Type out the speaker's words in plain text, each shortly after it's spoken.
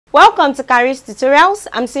Welcome to Kharis Tutorials.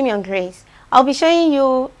 I'm Simeon Grace. I'll be showing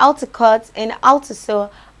you how to cut and how to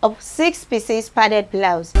sew a 6 pieces padded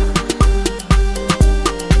blouse.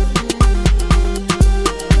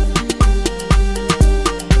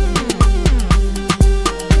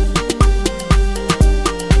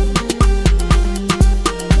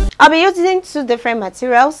 I'll be using two different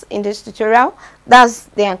materials in this tutorial. That's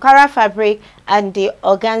the Ankara fabric and the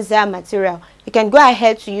organza material. You can go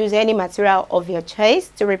ahead to use any material of your choice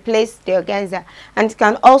to replace the organza, and it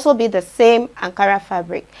can also be the same Ankara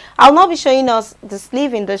fabric. I'll not be showing us the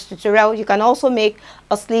sleeve in this tutorial. You can also make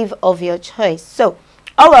a sleeve of your choice. So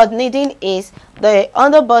all we're needing is the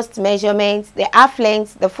underbust measurement, the half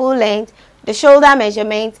length, the full length, the shoulder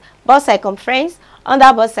measurement, bust circumference,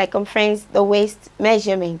 under bust circumference, the waist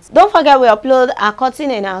measurement. Don't forget we upload our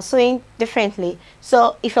cutting and our sewing differently.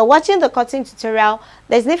 So if you're watching the cutting tutorial,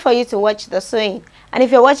 there's need for you to watch the sewing. And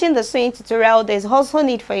if you're watching the sewing tutorial, there's also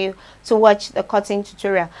need for you to watch the cutting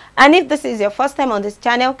tutorial. And if this is your first time on this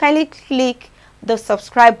channel, kindly click the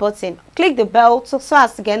subscribe button. Click the bell so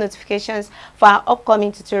as to get notifications for our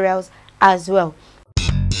upcoming tutorials as well.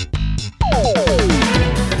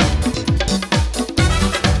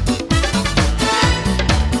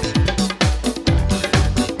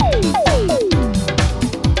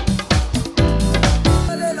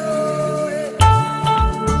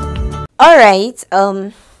 Alright,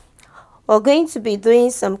 we're going to be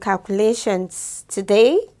doing some calculations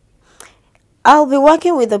today. I'll be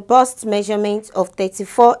working with the bust measurement of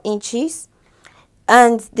 34 inches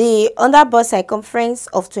and the under bust circumference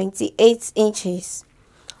of 28 inches.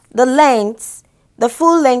 The length, the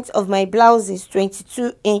full length of my blouse is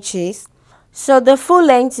 22 inches. So the full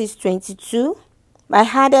length is 22. I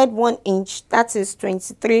added 1 inch, that is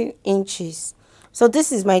 23 inches. So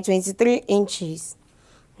this is my 23 inches.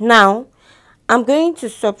 Now, I'm going to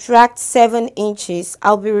subtract 7 inches.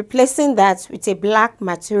 I'll be replacing that with a black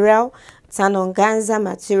material. It's an organza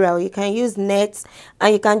material. You can use net,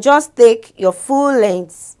 and you can just take your full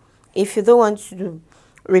length if you don't want to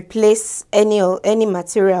replace any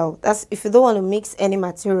material. That's if you don't want to mix any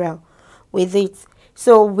material with it.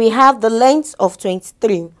 So we have the length of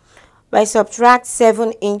 23. I subtract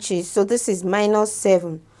 7 inches. So this is minus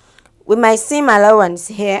 7. With my seam allowance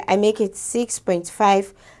here, I make it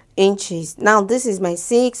 6.5 inches. Now this is my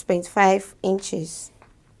 6.5 inches.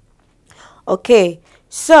 Okay,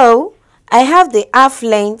 so I have the half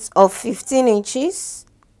length of 15 inches.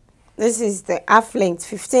 This is the half length,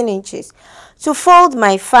 15 inches. To fold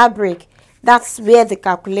my fabric, that's where the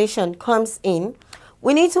calculation comes in.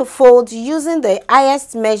 We need to fold using the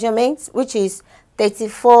highest measurement, which is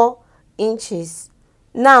 34 inches.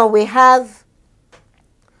 Now we have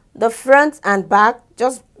the front and back.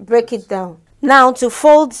 Just break it down. Now to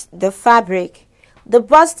fold the fabric, the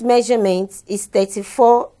bust measurement is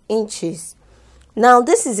 34 inches. Now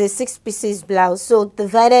this is a 6 pieces blouse, so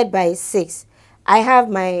divided by 6. I have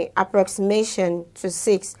my approximation to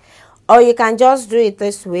 6. Or you can just do it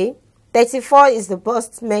this way. 34 is the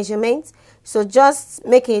bust measurement, so just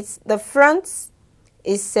make it, the front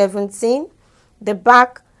is 17, the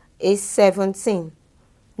back is 17.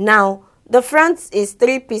 Now the front is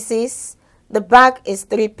 3 pieces, the back is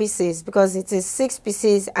 3 pieces because it is 6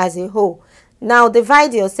 pieces as a whole. Now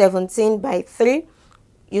divide your 17 by 3.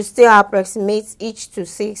 You still approximate each to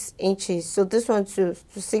 6 inches. So this one to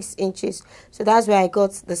 6 inches. So that's where I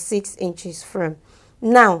got the 6 inches from.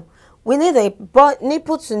 Now we need a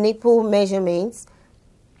nipple to nipple measurement.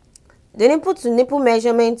 The nipple to nipple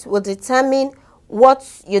measurement will determine what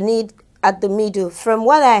you need at the middle. From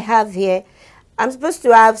what I have here, I'm supposed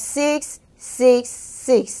to have 6, 6,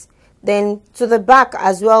 6. Then to the back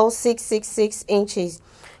as well, 6, 6, 6 inches.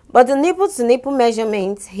 But the nipple to nipple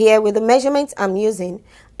measurement here with the measurement I'm using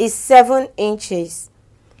is 7 inches.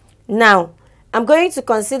 Now, I'm going to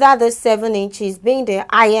consider the 7 inches being the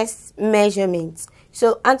highest measurement.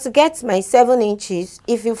 So, and to get my 7 inches,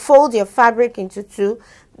 if you fold your fabric into 2,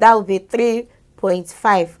 that will be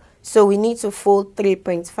 3.5. So we need to fold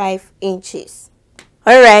 3.5 inches.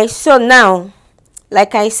 Alright, so now,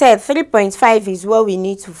 like I said, 3.5 is what we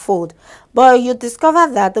need to fold. But you discover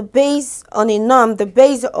that the base on a norm, the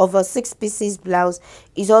base of a 6 pieces blouse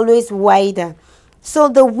is always wider. So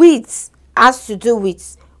the width has to do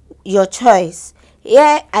with your choice.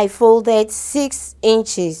 Here I folded 6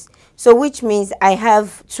 inches. So which means I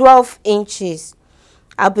have 12 inches.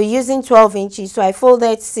 I'll be using 12 inches. So I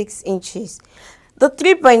folded 6 inches. The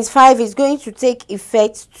 3.5 is going to take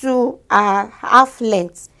effect to a half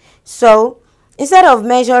length. So instead of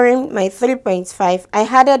measuring my 3.5, I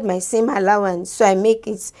added my seam allowance, so I make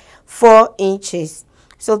it 4 inches.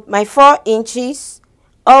 So my 4 inches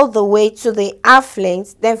all the way to the half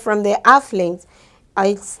length. Then from the half length,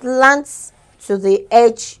 I slant to the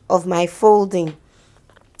edge of my folding.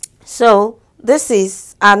 So this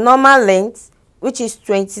is our normal length, which is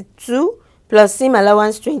 22 plus seam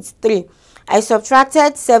allowance 23. I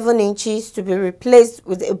subtracted 7 inches to be replaced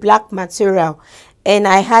with a black material, and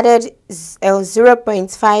I added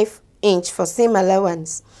 0.5 inch for seam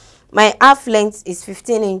allowance. My half length is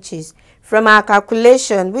 15 inches. From our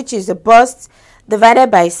calculation, which is the bust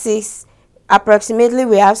divided by 6, approximately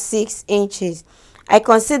we have 6 inches. I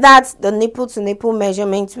considered the nipple to nipple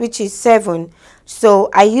measurement, which is 7. So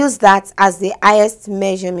I use that as the highest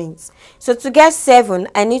measurement. So to get 7,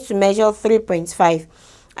 I need to measure 3.5.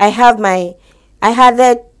 I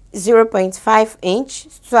added 0.5 inch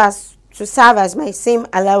to serve as my seam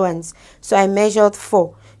allowance. So I measured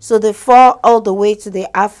 4. So the 4 all the way to the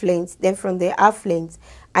half length. Then from the half length,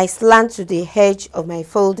 I slant to the edge of my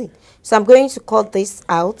folding. So I'm going to cut this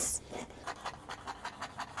out.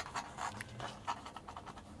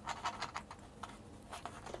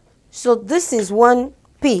 So this is one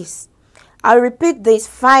piece. I'll repeat this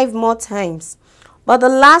 5 more times. But the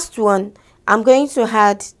last one, I'm going to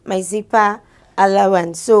add my zipper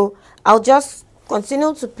allowance. So I'll just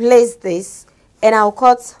continue to place this, and I'll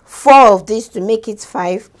cut 4 of these to make it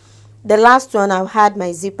 5. The last one, I'll add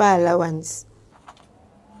my zipper allowance.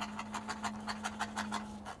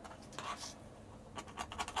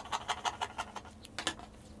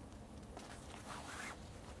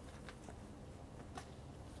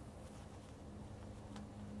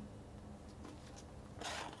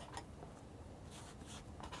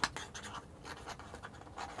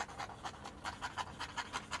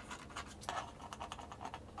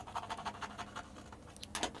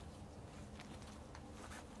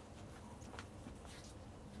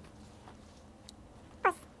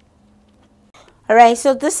 Alright,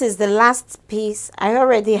 so this is the last piece. I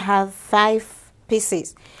already have 5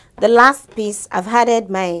 pieces. The last piece, I've added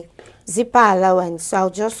my zipper allowance, so I'll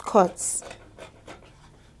just cut.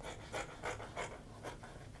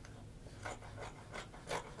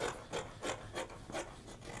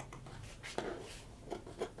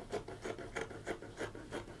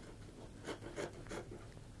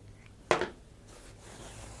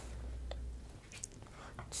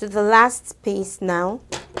 To the last piece now,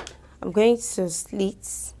 I'm going to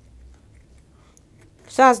slit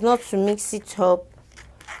so as not to mix it up.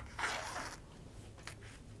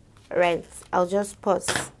 Right, I'll just pause.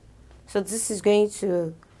 So this is going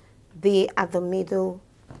to be at the middle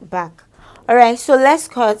back. Alright, so let's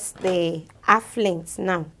cut the half length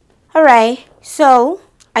now. Alright, so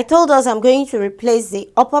I told us I'm going to replace the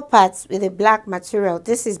upper parts with a black material.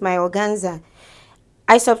 This is my organza.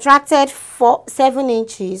 I subtracted 7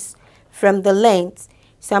 inches from the length.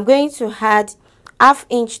 So I'm going to add ½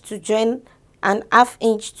 inch to join and ½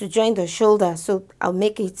 inch to join the shoulder. So I'll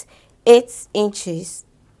make it 8 inches.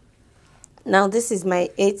 Now this is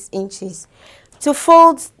my 8 inches. To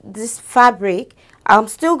fold this fabric, I'm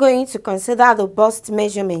still going to consider the bust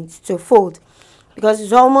measurement to fold, because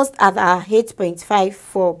it's almost at our 8.5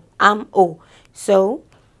 for armhole. So,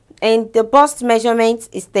 and the bust measurement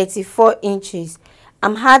is 34 inches.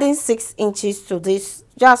 I'm adding 6 inches to this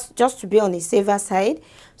just to be on the safer side.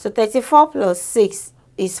 So 34 plus 6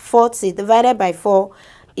 is 40, divided by 4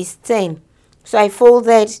 is 10. So I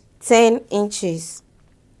folded 10 inches.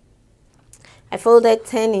 I folded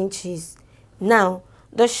 10 inches. Now,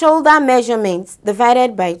 the shoulder measurement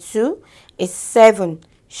divided by 2 is 7.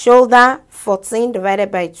 Shoulder 14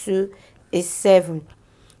 divided by 2 is 7.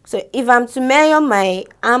 So if I'm to measure my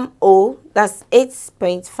armhole, that's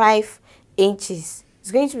 8.5 inches.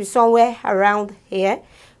 It's going to be somewhere around here.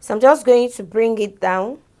 So I'm just going to bring it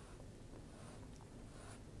down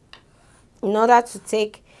in order to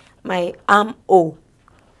take my armhole.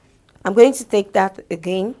 I'm going to take that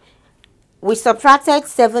again. We subtracted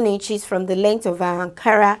 7 inches from the length of our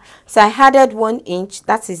Ankara. So I added 1 inch.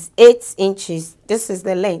 That is 8 inches. This is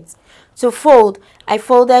the length. To fold, I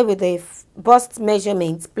folded with a bust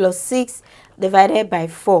measurement plus 6 divided by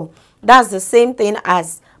 4. That's the same thing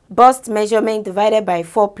as bust measurement divided by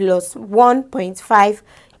 4 plus 1.5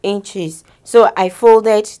 inches. So I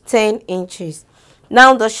folded 10 inches.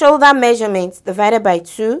 Now the shoulder measurement divided by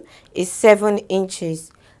 2 is 7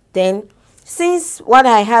 inches. Then, since what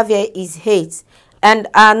I have here is 8 and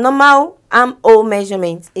our normal armhole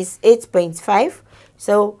measurement is 8.5,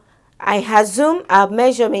 so I assume our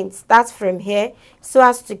measurement starts from here so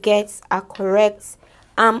as to get a correct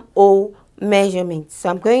armhole measurement. So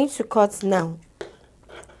I'm going to cut now.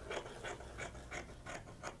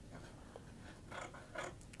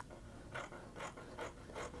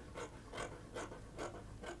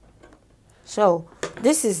 So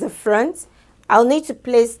This is the front. I'll need to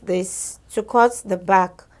place this to cut the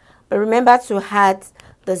back, but remember to add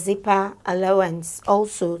the zipper allowance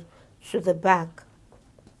also to the back.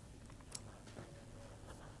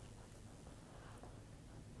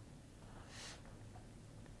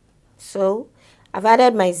 So I've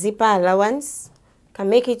added my zipper allowance. Can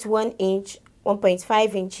make it 1 inch,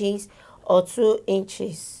 1.5 inches or 2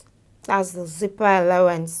 inches. That's the zipper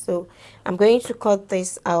allowance. So I'm going to cut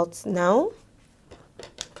this out now.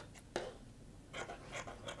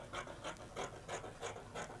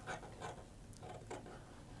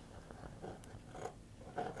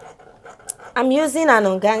 I'm using an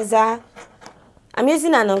organza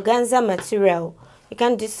material. You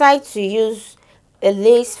can decide to use a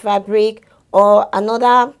lace fabric or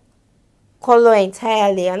another color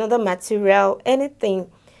entirely, another material,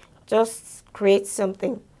 anything. Just create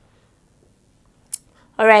something.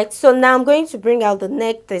 Alright, so now I'm going to bring out the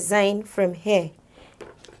neck design from here.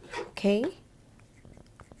 Okay.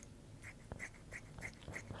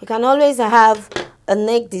 You can always have a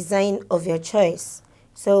neck design of your choice.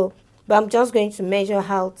 So, but I'm just going to measure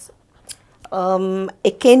out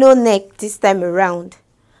a cano neck this time around.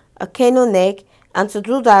 A cano neck. And to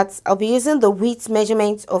do that, I'll be using the width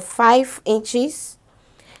measurement of 5 inches,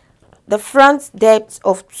 the front depth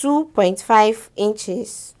of 2.5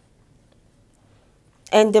 inches,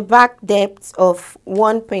 and the back depth of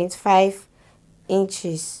 1.5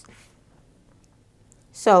 inches.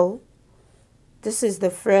 So, this is the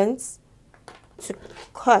front to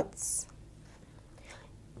cut.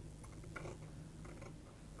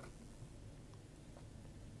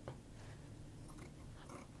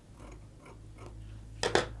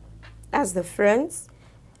 That's the front,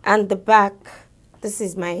 and the back, this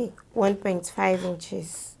is my 1.5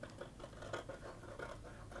 inches.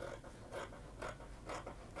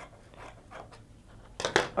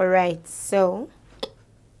 Alright, so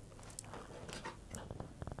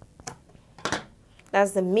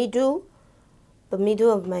that's the middle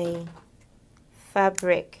of my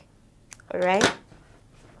fabric. Alright,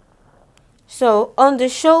 so on the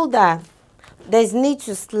shoulder there's need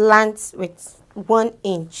to slant with 1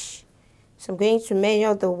 inch. So I'm going to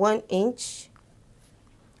measure the 1 inch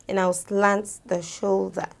and I'll slant the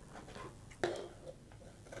shoulder.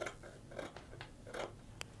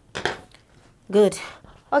 Good.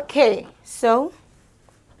 Okay, so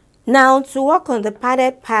now to work on the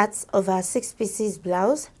padded parts of our 6 pieces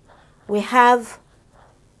blouse, we have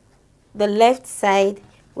the left side,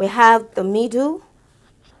 we have the middle,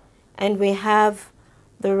 and we have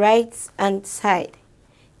the right hand side.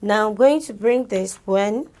 Now I'm going to bring this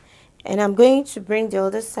one, and I'm going to bring the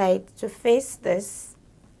other side to face this,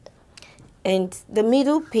 and the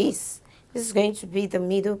middle piece, this is going to be the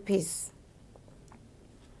middle piece.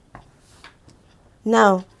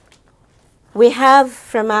 Now we have,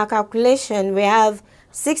 from our calculation, we have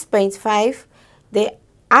 6.5, the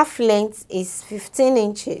half length is 15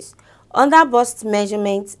 inches, under bust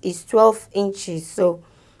measurement is 12 inches, so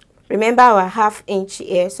remember our half inch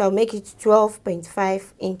here, so I'll make it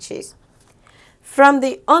 12.5 inches. From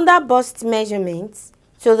the under bust measurement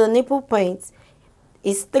to the nipple point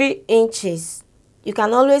is 3 inches. You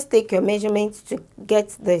can always take your measurement to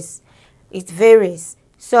get this. It varies.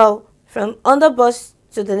 So from under bust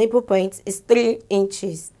to the nipple point is 3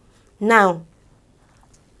 inches. Now,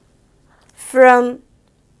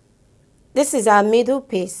 this is our middle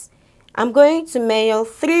piece. I'm going to measure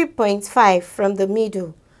 3.5 from the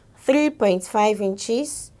middle. 3.5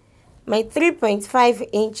 inches. My 3.5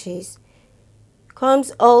 inches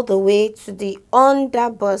comes all the way to the under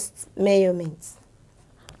bust measurement.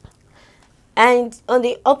 And on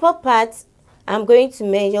the upper part, I'm going to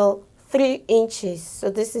measure 3 inches.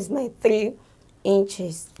 So this is my 3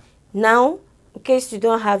 inches. Now, in case you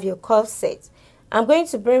don't have your curve set, I'm going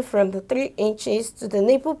to bring from the 3 inches to the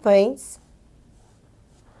nipple point,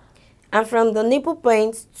 and from the nipple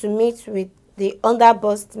point to meet with the under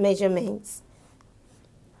bust measurements.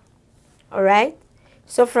 Alright?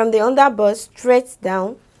 So from the under bust straight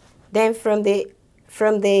down, then from the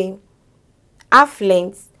half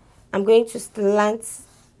length, I'm going to slant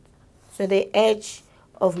to the edge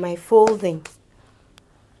of my folding.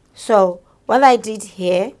 So what I did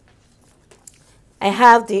here, I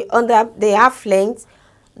have the half length,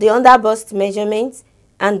 the under bust measurement,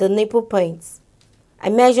 and the nipple points. I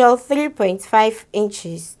measure 3.5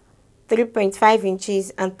 inches, 3.5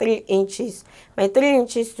 inches, and 3 inches. My 3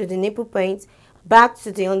 inches to the nipple point, back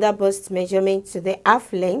to the under bust measurement to the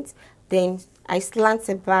half length, then I slant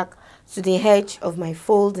it back to the edge of my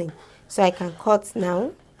folding. So I can cut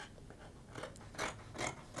now.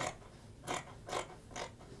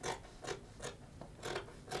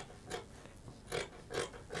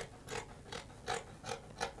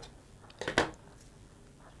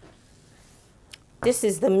 This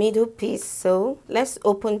is the middle piece, so let's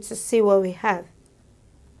open to see what we have.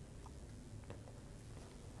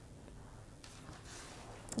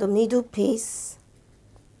 The middle piece,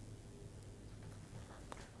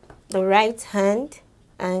 the right hand,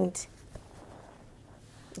 and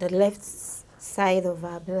the left side of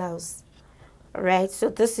our blouse. Alright, so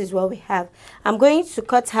this is what we have. I'm going to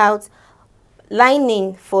cut out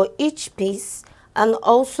lining for each piece and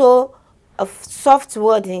also a soft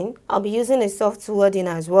wording. I'll be using a soft wording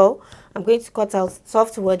as well. I'm going to cut out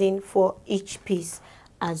soft wording for each piece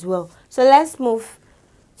as well. So let's move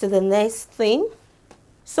to the next thing.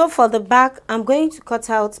 So for the back, I'm going to cut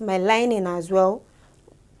out my lining as well.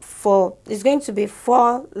 It's going to be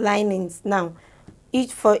 4 linings now.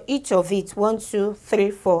 For each of it, 1, 2,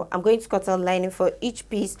 3, 4. I'm going to cut out lining for each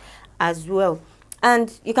piece as well.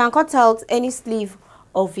 And you can cut out any sleeve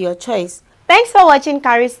of your choice. Thanks for watching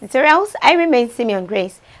Kharis tutorials. I remain Simeon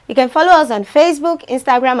Grace. You can follow us on Facebook,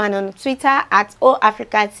 Instagram, and on Twitter at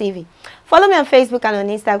Africa TV. Follow me on Facebook and on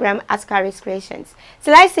Instagram at Kharis Kreations.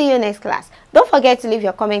 Till I see you next class, don't forget to leave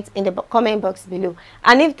your comments in the comment box below.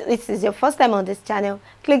 And if this is your first time on this channel,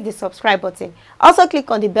 click the subscribe button. Also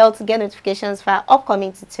click on the bell to get notifications for our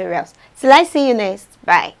upcoming tutorials. Till I see you next,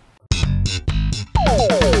 bye.